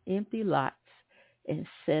empty lots and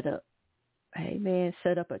set up a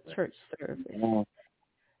church service.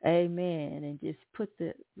 Amen. And just put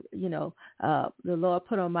the Lord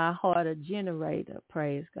put on my heart a generator,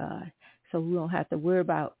 praise God. So we don't have to worry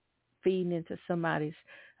about feeding into somebody's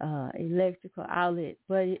electrical outlet.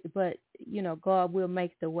 But God will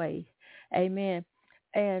make the way. Amen.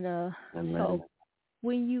 And so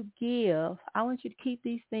when you give, I want you to keep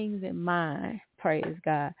these things in mind, praise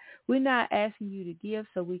God. We're not asking you to give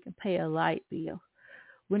so we can pay a light bill.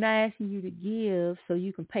 We're not asking you to give so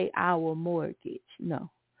you can pay our mortgage. No.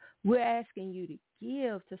 We're asking you to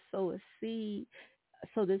give to sow a seed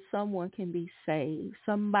so that someone can be saved.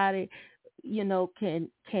 Somebody,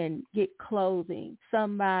 can get clothing.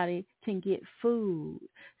 Somebody can get food.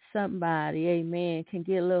 Somebody, amen, can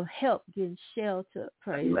get a little help getting shelter.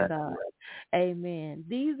 Praise God. Amen.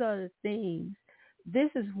 These are the things.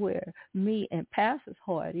 This is where me and Pastor's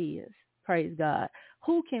heart is. Praise God.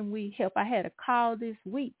 Who can we help? I had a call this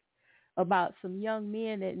week about some young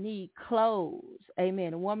men that need clothes.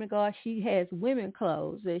 Amen. A woman, God, she has women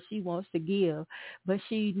clothes that she wants to give, but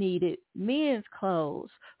she needed men's clothes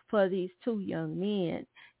for these two young men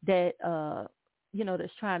that,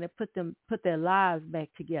 that's trying to put their lives back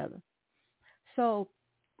together. So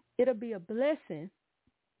it'll be a blessing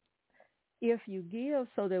if you give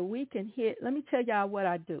so that we can hit. Let me tell y'all what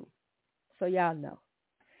I do so y'all know.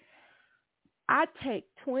 I take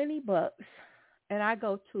 $20 and I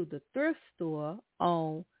go to the thrift store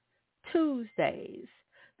on Tuesdays.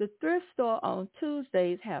 The thrift store on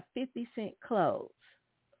Tuesdays have 50-cent clothes.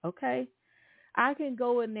 Okay? I can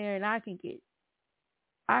go in there and I can get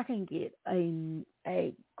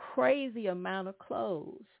a crazy amount of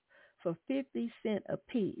clothes for 50 cents a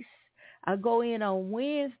piece. I go in on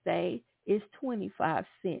Wednesday, it's 25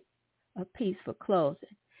 cents a piece for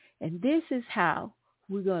clothing. And this is how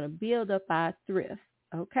we're going to build up our thrift,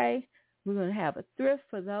 okay? We're going to have a thrift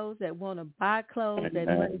for those that want to buy clothes. That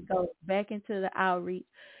money goes back into the outreach.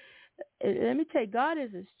 Let me tell you, God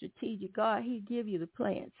is a strategic God. He give you the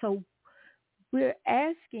plan. So we're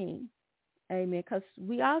asking, amen, because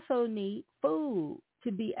we also need food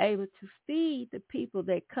to be able to feed the people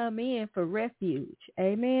that come in for refuge.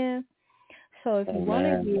 Amen. So if you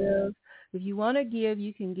want to give,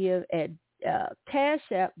 you can give at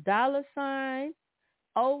Cash App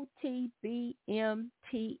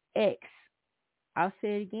 $OTBMTX. I'll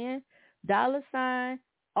say it again,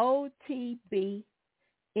 $OTBMTX.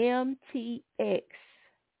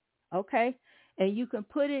 Okay? And you can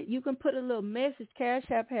put a little message, Cash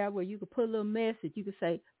App have where you can put a little message. You can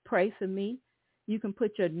say, pray for me. You can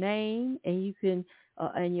put your name and you can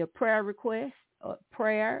and your prayer request.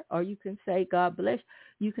 prayer, or you can say God bless.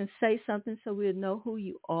 You can say something so we'll know who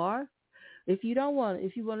you are. If you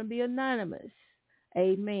want to be anonymous,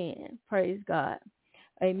 amen. Praise God.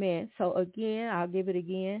 Amen. So again, I'll give it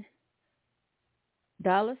again.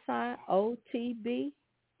 $OTB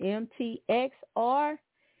MTXR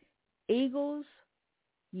Eagles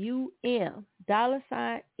UM.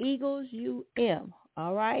 $Eagles UM.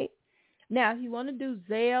 All right. Now, if you want to do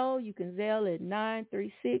Zelle, you can Zelle at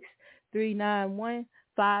 936-391-5977.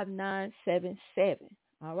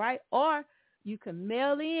 All right. Or you can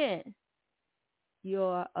mail in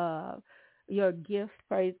your gift,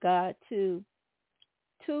 praise God, to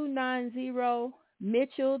 290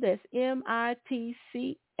 Mitchell. That's MITCH.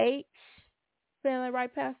 Spelling it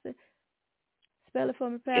right, Pastor? Spell it for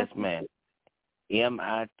me, Pastor. Yes, ma'am.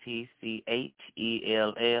 MITCHELL,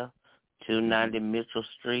 290 Mitchell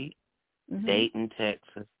Street, Dayton,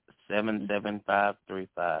 Texas,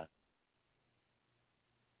 77535.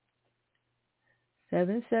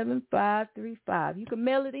 77535. You can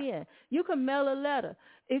mail it in. You can mail a letter.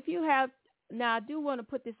 If you have, now I do want to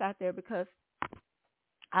put this out there because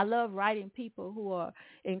I love writing people who are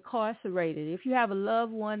incarcerated. If you have a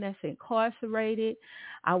loved one that's incarcerated,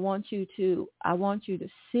 I want you to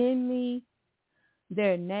send me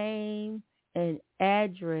their name and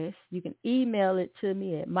address. You can email it to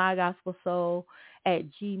me at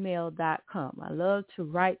mygospelsoul@gmail.com. I love to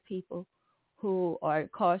write people who are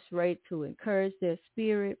incarcerated to encourage their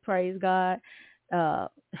spirit, praise God,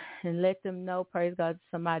 and let them know, praise God,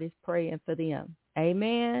 somebody's praying for them.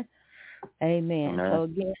 Amen. Amen. So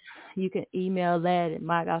again, you can email that at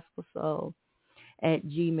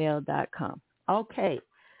mygospelsoul@gmail.com. Okay.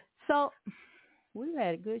 So we've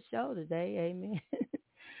had a good show today. Amen.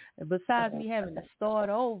 Besides me having to start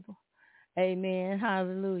over. Amen.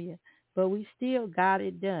 Hallelujah. But we still got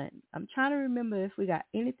it done. I'm trying to remember if we got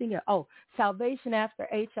anything else. Oh, Salvation After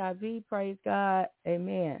HIV. Praise God.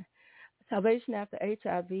 Amen. Salvation After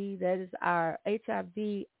HIV. That is our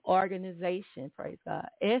HIV organization. Praise God.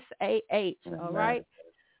 SAH. All right.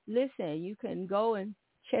 Listen, you can go and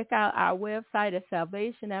check out our website at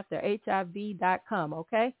salvationafterhiv.com.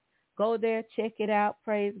 Okay. Go there, check it out.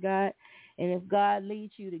 Praise God. And if God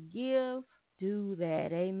leads you to give, do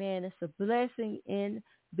that. Amen. It's a blessing in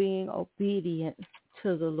being obedient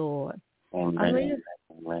to the Lord. Amen.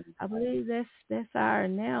 I believe that's our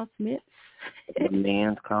announcement. The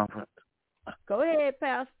men's conference. Go ahead,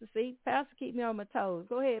 Pastor. See, Pastor keep me on my toes.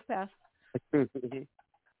 Go ahead, Pastor.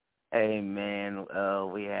 Amen.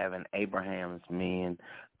 We have an Abraham's men.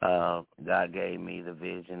 God gave me the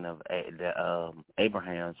vision of the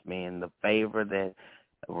Abraham's men, the favor that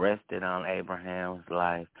rested on Abraham's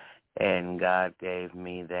life, and God gave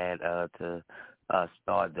me that to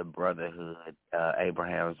start the brotherhood,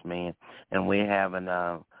 Abraham's men, and we're having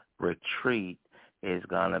a retreat. It's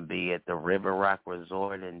gonna be at the River Rock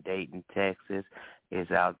Resort in Dayton, Texas.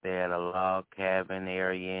 It's out there at a log cabin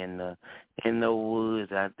area in the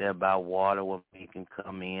woods out there by water where we can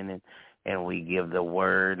come in and we give the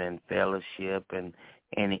word and fellowship and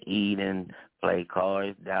eat and play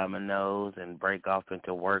cards, dominoes, and break off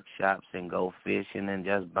into workshops and go fishing and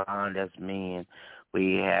just bond as men.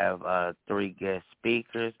 We have 3 guest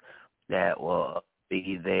speakers that will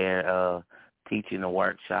be there teaching the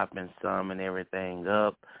workshop and summing everything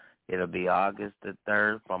up. It'll be August the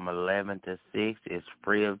 3rd from 11 to 6. It's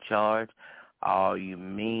free of charge. All you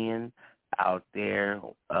men out there,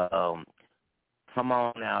 come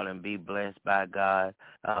on out and be blessed by God.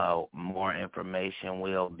 More information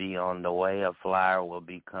will be on the way. A flyer will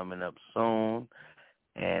be coming up soon.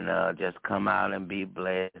 And just come out and be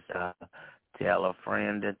blessed. Tell a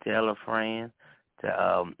friend to tell a friend.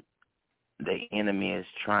 The enemy is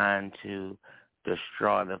trying to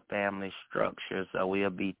destroy the family structure, so we'll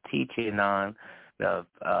be teaching on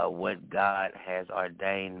what God has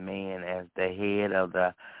ordained men as the head of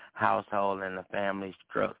the household and the family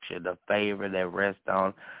structure, the favor that rests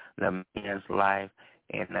on the man's life,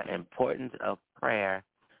 and the importance of prayer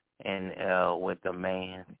and with the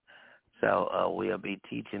man. So we'll be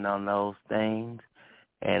teaching on those things.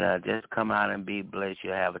 And just come out and be blessed.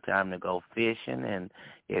 You'll have a time to go fishing, and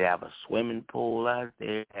you'll have a swimming pool out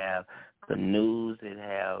there. You have canoes. It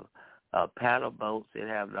have paddle boats. It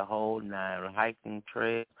have the whole 9, hiking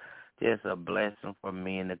trails. Just a blessing for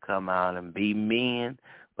men to come out and be men,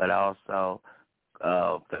 but also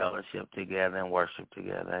fellowship together and worship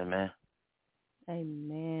together. Amen.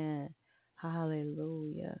 Amen.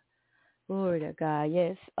 Hallelujah. Glory to God.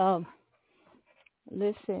 Yes.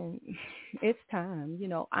 Listen, it's time.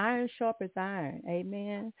 Iron sharpens iron.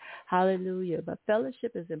 Amen. Hallelujah. But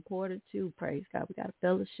fellowship is important too. Praise God. We got a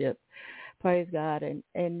fellowship. Praise God.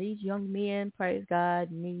 And these young men, praise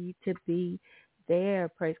God, need to be there.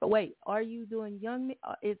 Praise God. Wait, are you doing young men?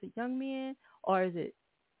 Is it young men or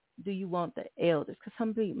do you want the elders? Because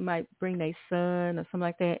some people might bring their son or something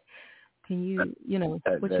like that. Can you, what you want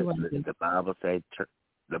to do?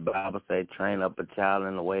 The Bible say, train up a child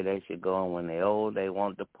in the way they should go, and when they're old, they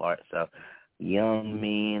won't depart. So, young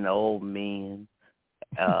men, old men,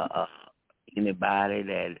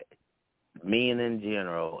 anybody men in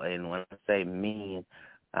general, and when I say men,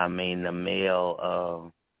 I mean the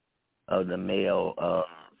male of the male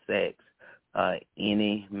sex.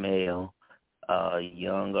 Any male,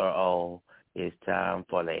 young or old, it's time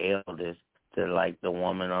for the elders to, like the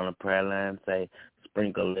woman on the prayer line say,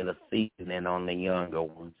 sprinkle a little seasoning on the younger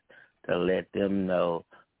ones to let them know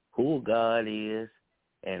who God is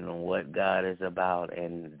and what God is about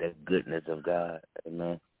and the goodness of God.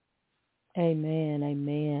 Amen. Amen.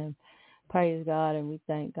 Amen. Praise God, and we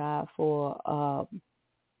thank God for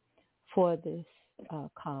this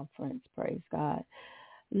conference. Praise God.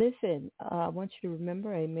 Listen, I want you to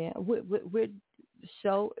remember, amen, the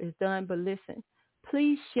show is done, but listen,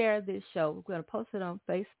 please share this show. We're going to post it on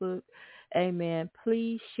Facebook. Amen.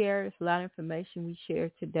 Please share. It's a lot of information we share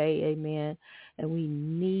today. Amen. And we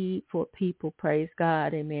need for people, praise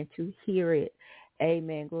God, amen, to hear it.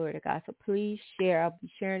 Amen. Glory to God. So please share. I'll be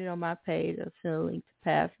sharing it on my page. I'll send a link to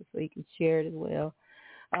Pastor so you can share it as well.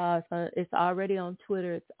 So it's already on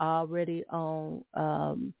Twitter. It's already on,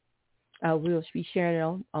 we'll be sharing it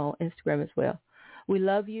on Instagram as well. We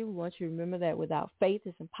love you. We want you to remember that without faith,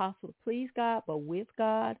 it's impossible to please God, but with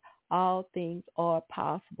God, all things are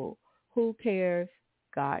possible. Who cares?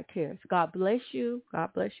 God cares. God bless you.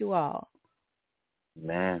 God bless you all.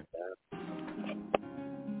 Amen.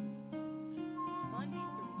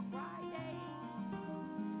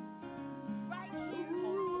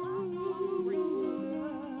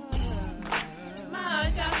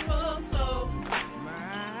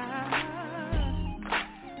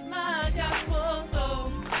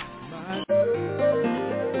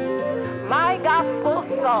 My Gospel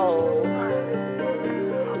Soul.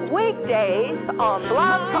 Weekdays on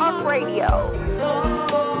Blog Talk Radio.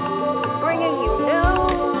 Bringing you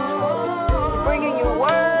news, bringing you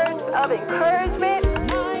words of encouragement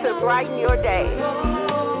to brighten your day.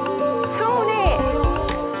 Tune in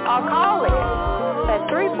or call in at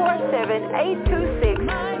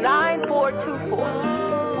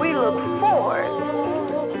 347-826-9424. We look forward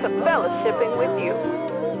to fellowshipping with you.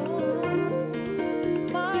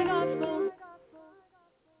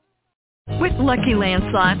 With Lucky Land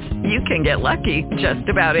Slots, you can get lucky just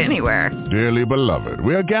about anywhere. Dearly beloved,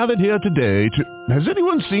 we are gathered here today to... Has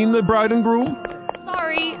anyone seen the bride and groom?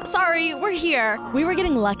 Sorry, we're here. We were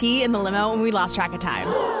getting lucky in the limo and we lost track of time.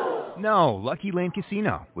 No, Lucky Land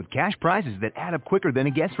Casino, with cash prizes that add up quicker than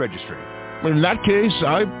a guest registry. In that case,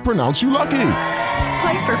 I pronounce you lucky.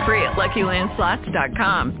 Play for free at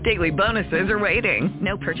LuckyLandSlots.com. Daily bonuses are waiting.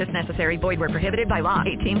 No purchase necessary. Void where prohibited by law.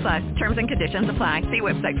 18+. Terms and conditions apply. See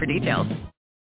website for details.